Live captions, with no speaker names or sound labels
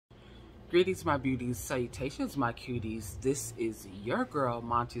Greetings, my beauties, salutations, my cuties. This is your girl,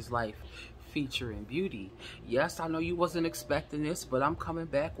 Monty's Life, featuring beauty. Yes, I know you wasn't expecting this, but I'm coming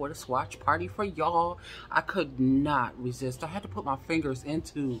back with a swatch party for y'all. I could not resist. I had to put my fingers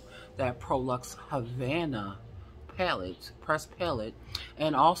into that Prolux Havana palette, pressed palette,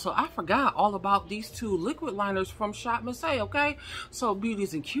 and also I forgot all about these two liquid liners from Shop Miss A. Okay, so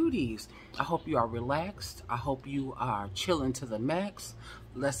beauties and cuties, I hope you are relaxed. I hope you are chilling to the max.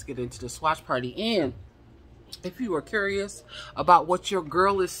 Let's get into the swatch party. And if you are curious about what your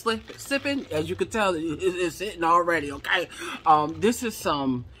girl is sipping, as you can tell, it's hitting already. Okay, this is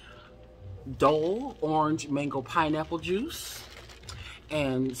some Dole orange mango pineapple juice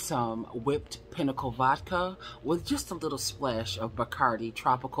and some whipped Pinnacle vodka with just a little splash of Bacardi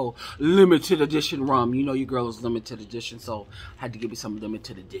Tropical limited edition rum. You know your girl is limited edition, so I had to give you some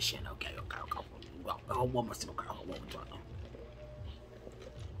limited edition. Okay. One more sip.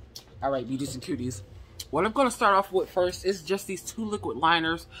 All right, beauties and cuties. What I'm going to start off with first is just these two liquid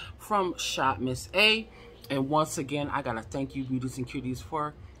liners from Shop Miss A. And once again, I got to thank you, beauties and cuties,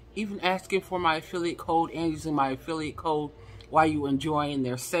 for even asking for my affiliate code and using my affiliate code while you enjoying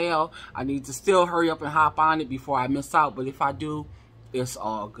their sale. I need to still hurry up and hop on it before I miss out, but if I do, it's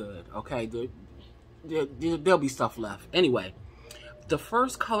all good, okay? There'll be stuff left. Anyway, the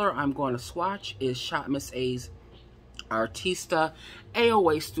first color I'm going to swatch is Shop Miss A's Artista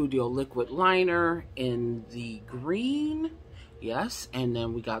AOA Studio Liquid Liner in the green. Yes, and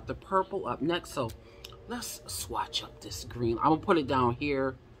then we got the purple up next. So let's swatch up this green. I'm gonna put it down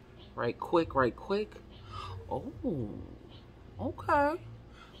here right quick. Oh, okay,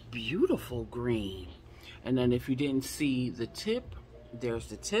 beautiful green. And then if you didn't see the tip, there's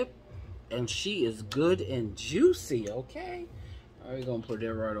the tip, and she is good and juicy. Okay, all right, we're gonna put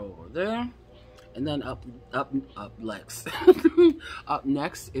it right over there. And then up next up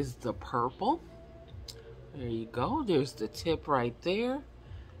next is the purple. There you go, there's the tip right there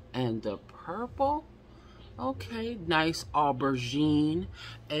and the purple. Okay, nice aubergine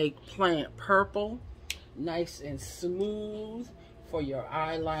eggplant purple, nice and smooth for your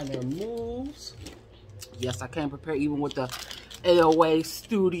eyeliner moves. Yes, I can prepare even with the AOA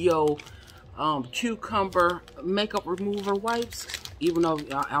Studio cucumber makeup remover wipes. Even though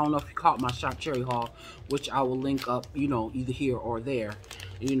I don't know if you caught my Shop Cherry haul, which I will link up, you know, either here or there,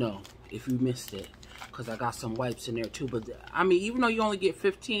 you know, if you missed it, because I got some wipes in there too. But I mean, even though you only get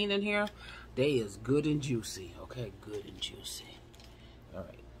 15 in here, they is good and juicy. Okay, good and juicy. All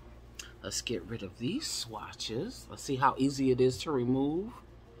right, let's get rid of these swatches. Let's see how easy it is to remove.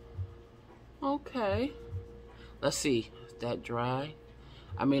 Okay, let's see, is that dry?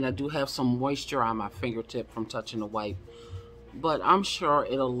 I mean, I do have some moisture on my fingertip from touching the wipe, but I'm sure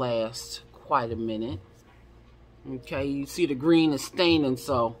it'll last quite a minute. Okay, you see the green is staining,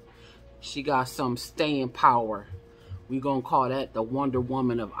 so she got some staying power. We're gonna call that the Wonder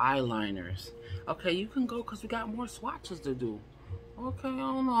Woman of eyeliners. Okay, you can go because we got more swatches to do. Okay, I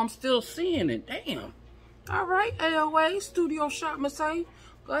don't know, I'm still seeing it. Damn. All right, AOA Studio Shop Miss A,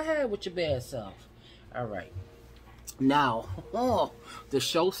 go ahead with your bad self. All right. Now, the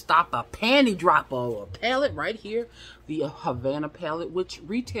showstopper panty dropper palette right here, the Havana palette, which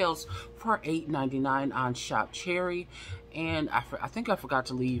retails for $8.99 on Shop Cherry. And I think I forgot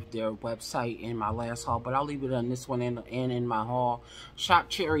to leave their website in my last haul, but I'll leave it on this one and in my haul.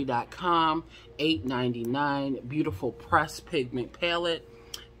 ShopCherry.com, $8.99, beautiful pressed pigment palette.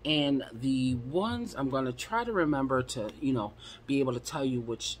 And the ones I'm going to try to remember to, you know, be able to tell you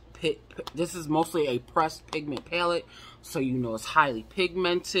which. This is mostly a pressed pigment palette, so you know it's highly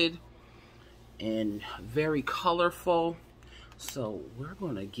pigmented and very colorful. So we're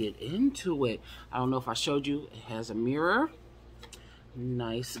gonna get into it. I don't know if I showed you, it has a mirror.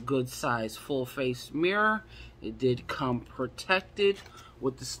 Nice, good size, full face mirror. It did come protected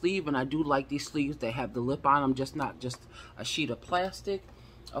with the sleeve, and I do like these sleeves. They have the lip on them, not just a sheet of plastic.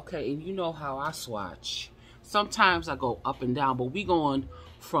 Okay, and you know how I swatch. Sometimes I go up and down, but we going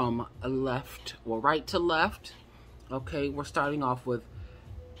from left or right to left. Okay, we're starting off with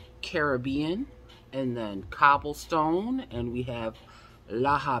Caribbean, and then Cobblestone, and we have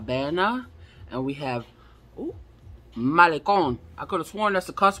La Habana, and we have Malecon. I could have sworn that's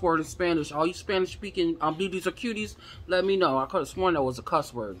a cuss word in Spanish. All you Spanish speaking beauties or cuties, let me know. I could have sworn that was a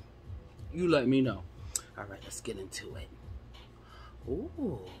cuss word. You let me know. All right, let's get into it.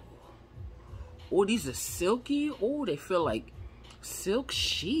 Ooh. Oh, these are silky. Oh, they feel like silk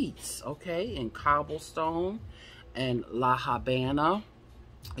sheets. Okay, and Cobblestone and La Habana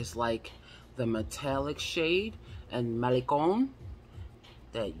is like the metallic shade, and Malecon,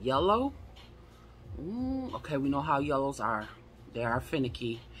 that yellow. Okay, we know how yellows are. They are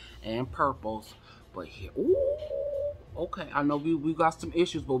finicky and purples. But here, ooh, okay. I know we got some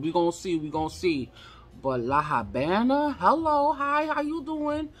issues, but we gonna see. But La Havana, hello, hi, how you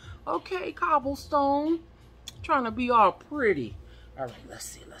doing? Okay, cobblestone, trying to be all pretty. All right, let's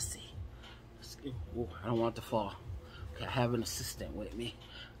see. Ooh, I don't want it to fall. Okay, I have an assistant with me,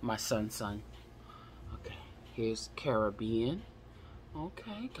 my son. Okay, here's Caribbean.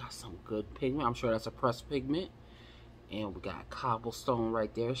 Okay, got some good pigment. I'm sure that's a pressed pigment. And we got cobblestone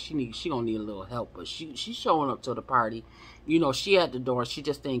right there. She gonna need a little help, but she's showing up to the party. You know, she at the door. She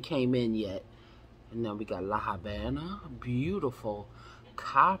just ain't came in yet. And then we got La Havana, beautiful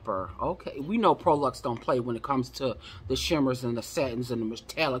copper. Okay, we know Prolux don't play when it comes to the shimmers and the satins and the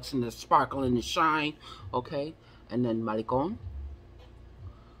metallics and the sparkle and the shine. Okay, and then Maricon.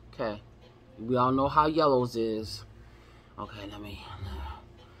 Okay, we all know how yellows is. Okay, let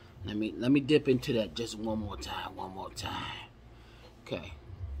me dip into that just one more time. Okay.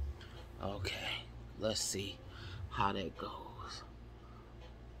 Let's see how that goes.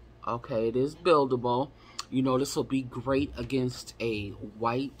 Okay, it is buildable. You know, this will be great against a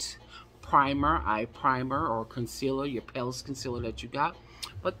white primer, eye primer, or concealer, your palest concealer that you got.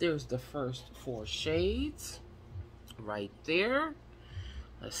 But there's the first 4 shades right there.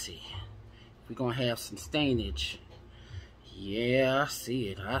 Let's see. We're gonna have some stainage. Yeah, I see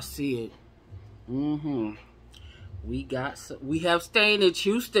it. We have stainage,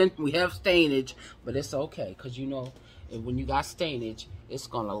 Houston. We have stainage, but it's okay, because you know, when you got stainage, it's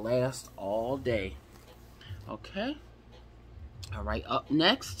gonna last all day. Okay. All right, up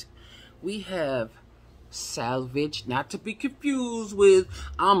next we have Salvage, not to be confused with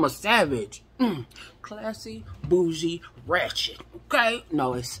I'm a Savage. Classy, bougie, ratchet. Okay,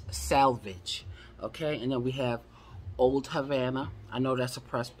 no, it's Salvage. Okay, and then we have Old Havana. I know that's a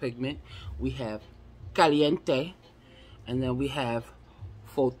pressed pigment. We have Caliente, and then we have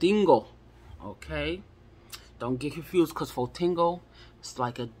Fotingo. Okay, don't get confused, because Fotingo, it's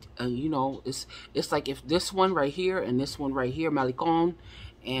like a you know, it's like if this one right here and this one right here, Malicon,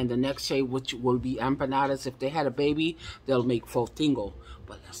 and the next shade, which will be Empanadas, if they had a baby, they'll make Fotingo.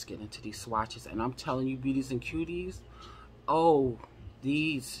 But let's get into these swatches, and I'm telling you, beauties and cuties, oh,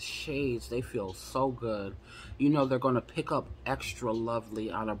 these shades, they feel so good. You know, they're gonna pick up extra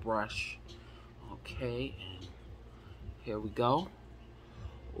lovely on a brush. Okay, and here we go.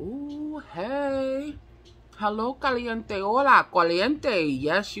 Ooh, hey. Hello, Caliente. Hola, Caliente.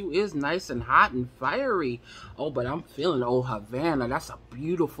 Yes, you is nice and hot and fiery. Oh, but I'm feeling Old Havana. That's a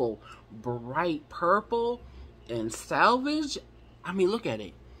beautiful, bright purple and Salvage. I mean, look at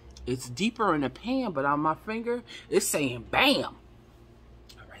it. It's deeper in the pan, but on my finger, it's saying bam.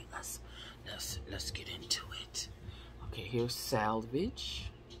 All right, let's get into it. Okay, here's Salvage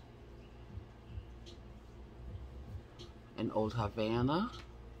and Old Havana.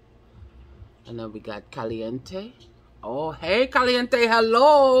 And then we got Caliente. Oh, hey, Caliente.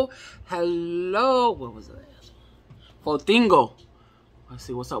 Hello. Hello. What was that? Fotingo. Let's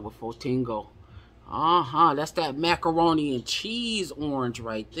see what's up with Fotingo. That's that macaroni and cheese orange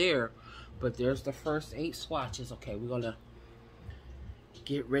right there. But there's the first 8 swatches. Okay, we're going to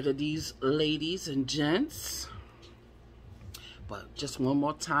get rid of these ladies and gents. But just one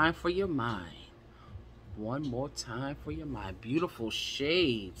more time for your mind. One more time for your mind. Beautiful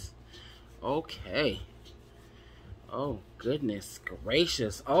shades. Okay. Oh, goodness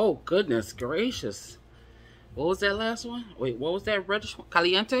gracious. Oh, goodness gracious. What was that last one? Wait, what was that reddish one?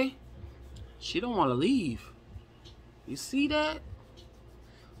 Caliente? She don't want to leave. You see that?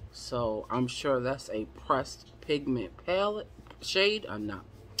 So, I'm sure that's a pressed pigment palette shade or not.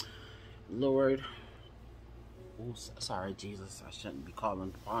 Lord. Oh, sorry, Jesus. I shouldn't be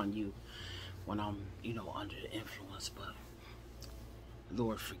calling upon you when I'm, you know, under the influence, but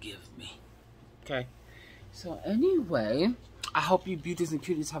Lord, forgive me. Okay, so anyway, I hope you beauties and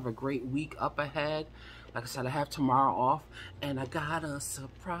cuties have a great week up ahead. Like I said, I have tomorrow off, and I got a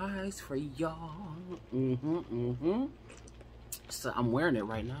surprise for y'all. So I'm wearing it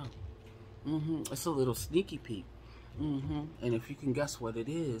right now. It's a little sneaky peek. And if you can guess what it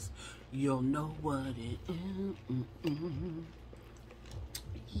is, you'll know what it is.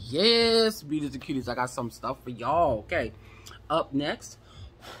 Yes, beauties and cuties, I got some stuff for y'all. Okay, up next,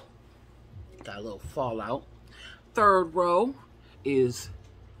 got a little fallout. 3rd row is,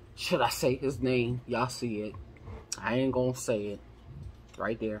 should I say his name? Y'all see it. I ain't gonna say it.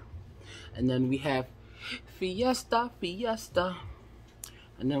 Right there. And then we have Fiesta.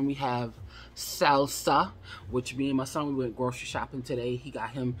 And then we have Salsa, which me and my son, we went grocery shopping today. He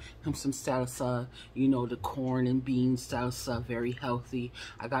got him some salsa, you know, the corn and bean salsa, very healthy.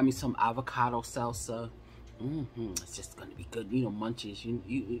 I got me some avocado salsa. It's just gonna be good. You know, munchies.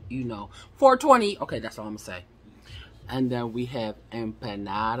 You know. 420. Okay, that's all I'm gonna say. And then we have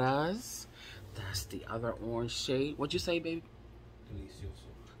empanadas. That's the other orange shade. What'd you say, baby?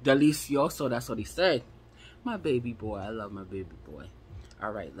 Delicioso. Delicioso. That's what he said. My baby boy. I love my baby boy.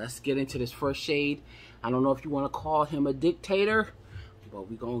 All right, let's get into this first shade. I don't know if you want to call him a dictator, but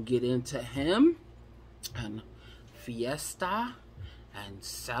we're gonna get into him. And Fiesta and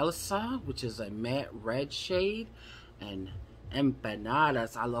Salsa, which is a matte red shade, and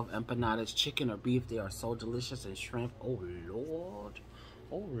empanadas. I love empanadas, chicken or beef. They are so delicious, and shrimp. Oh Lord,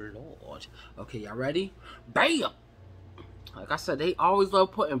 oh Lord. Okay, y'all ready? Bam! Like I said, they always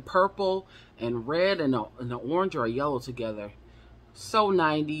love putting purple and red and the orange or yellow together. So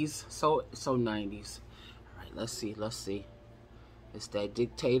 90s, so 90s. All right, let's see. It's that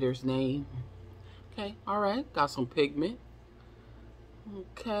dictator's name. Okay, all right, got some pigment.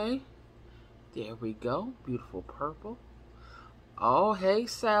 Okay, there we go. Beautiful purple. Oh, hey,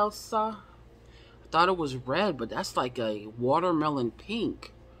 Salsa. I thought it was red, but that's like a watermelon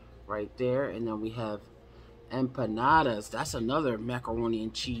pink right there. And then we have empanadas. That's another macaroni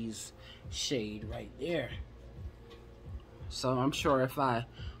and cheese shade right there. So I'm sure if I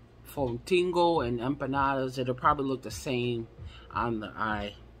fontingo and empanadas, it'll probably look the same on the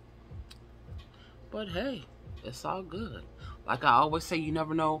eye. But hey, it's all good. Like I always say, you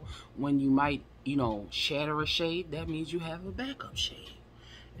never know when you might, you know, shatter a shade. That means you have a backup shade.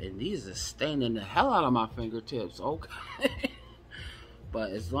 And these are staining the hell out of my fingertips, okay?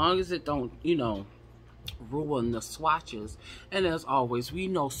 But as long as it don't, you know, ruin the swatches. And as always, we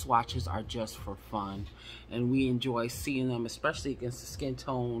know swatches are just for fun. And we enjoy seeing them, especially against the skin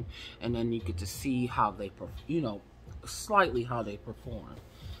tone. And then you get to see how they, you know, slightly how they perform.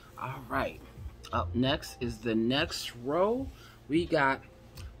 All right. Up next is the next row. We got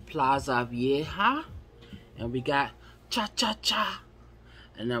Plaza Vieja, and we got Cha Cha Cha,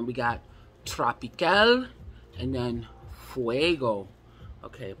 and then we got Tropical, and then Fuego.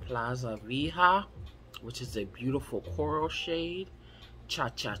 Okay, Plaza Vieja, which is a beautiful coral shade. Cha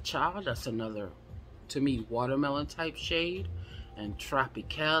Cha Cha, that's another, to me, watermelon type shade. And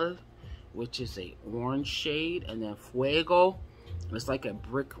Tropical, which is a orange shade. And then Fuego, it's like a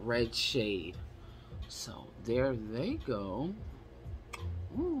brick red shade. So there they go.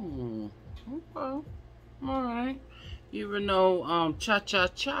 Okay. All right. Even though Cha Cha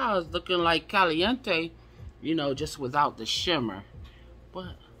Cha is looking like Caliente, you know, just without the shimmer.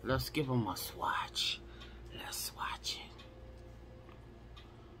 But let's give them a swatch. Let's swatch it.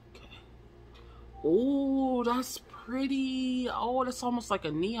 Okay. Oh, that's pretty. Oh, that's almost like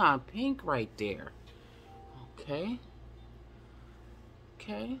a neon pink right there. Okay.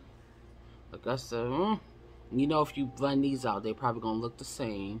 Okay. Like I said, you know, if you blend these out, they're probably gonna look the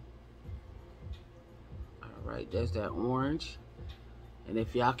same. All right, there's that orange. And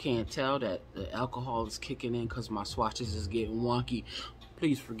if y'all can't tell that the alcohol is kicking in because my swatches is getting wonky,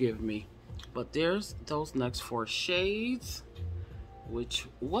 please forgive me. But there's those next four shades, which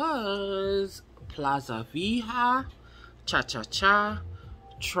was Plaza Vieja, Cha Cha Cha,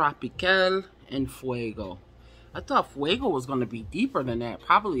 Tropical, and Fuego. I thought Fuego was going to be deeper than that,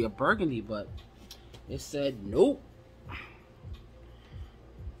 probably a burgundy, but it said nope.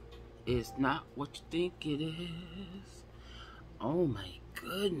 It's not what you think it is. Oh my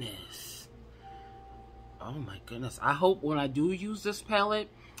goodness. Oh my goodness. I hope when I do use this palette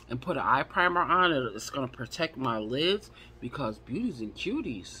and put an eye primer on it, it's going to protect my lids, because Beauties and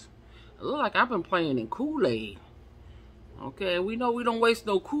Cuties, it looks like I've been playing in Kool-Aid. Okay, we know we don't waste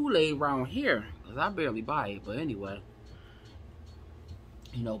no Kool-Aid around here, because I barely buy it. But anyway,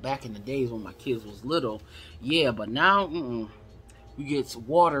 you know, back in the days when my kids was little, yeah, but now, we get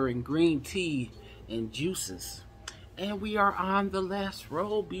water and green tea and juices. And we are on the last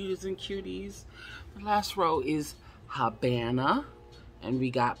row, Beauties and Cuties. The last row is Havana, and we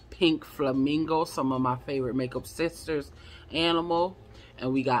got Pink Flamingo, some of my favorite makeup sisters, Animal,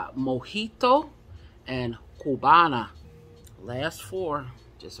 and we got Mojito and Cubana. Last four,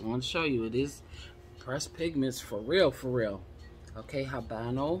 just want to show you, it is pressed pigments for real, for real. Okay,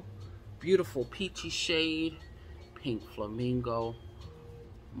 Habano, beautiful peachy shade, Pink Flamingo,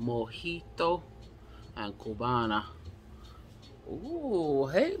 Mojito, and Cubana. Ooh,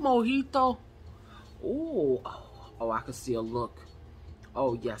 hey Mojito. Ooh, oh, I can see a look.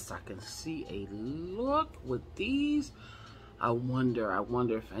 Oh yes, I can see a look with these. I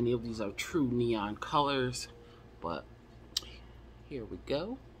wonder if any of these are true neon colors, but here we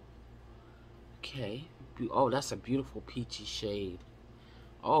go. Okay. Oh, that's a beautiful peachy shade.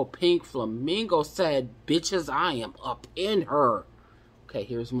 Oh, Pink Flamingo said, bitches, I am up in her. Okay,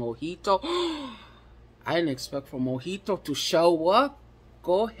 here's Mojito. I didn't expect for Mojito to show up.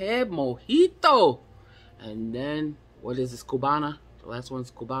 Go ahead, Mojito. And then, what is this, Cubana? The last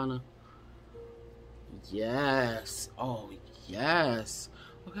one's Cubana. Yes. Oh, yes.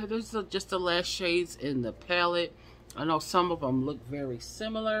 Okay, those are just the last shades in the palette. I know some of them look very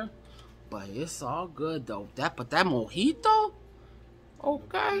similar, but it's all good though. But that Mojito?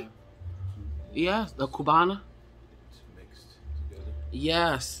 Okay. Yeah, the Cubana. It's mixed together.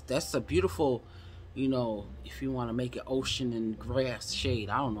 Yes, that's a beautiful, you know, if you want to make it ocean and grass shade.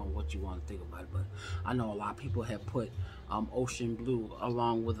 I don't know what you want to think about it, but I know a lot of people have put ocean blue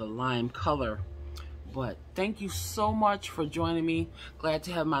along with a lime color. But thank you so much for joining me. Glad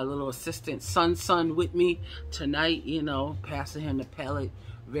to have my little assistant Sun with me tonight, you know, passing him the palette.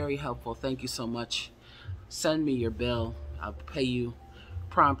 Very helpful. Thank you so much. Send me your bill. I'll pay you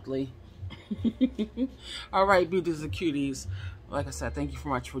promptly. All right, beauties and cuties. Like I said, thank you so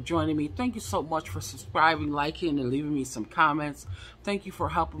much for joining me. Thank you so much for subscribing, liking, and leaving me some comments. Thank you for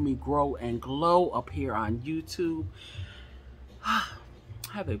helping me grow and glow up here on YouTube.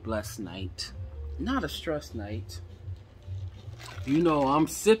 Have a blessed night. Not a stress night. You know I'm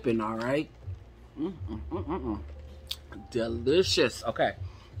sipping, all right? Delicious. Okay.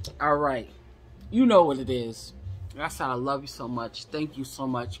 All right. You know what it is. That's how I love you so much. Thank you so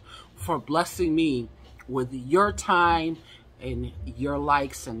much for blessing me with your time and your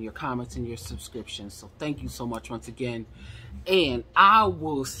likes and your comments and your subscriptions. So thank you so much once again. And I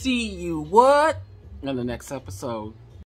will see you, what? In the next episode.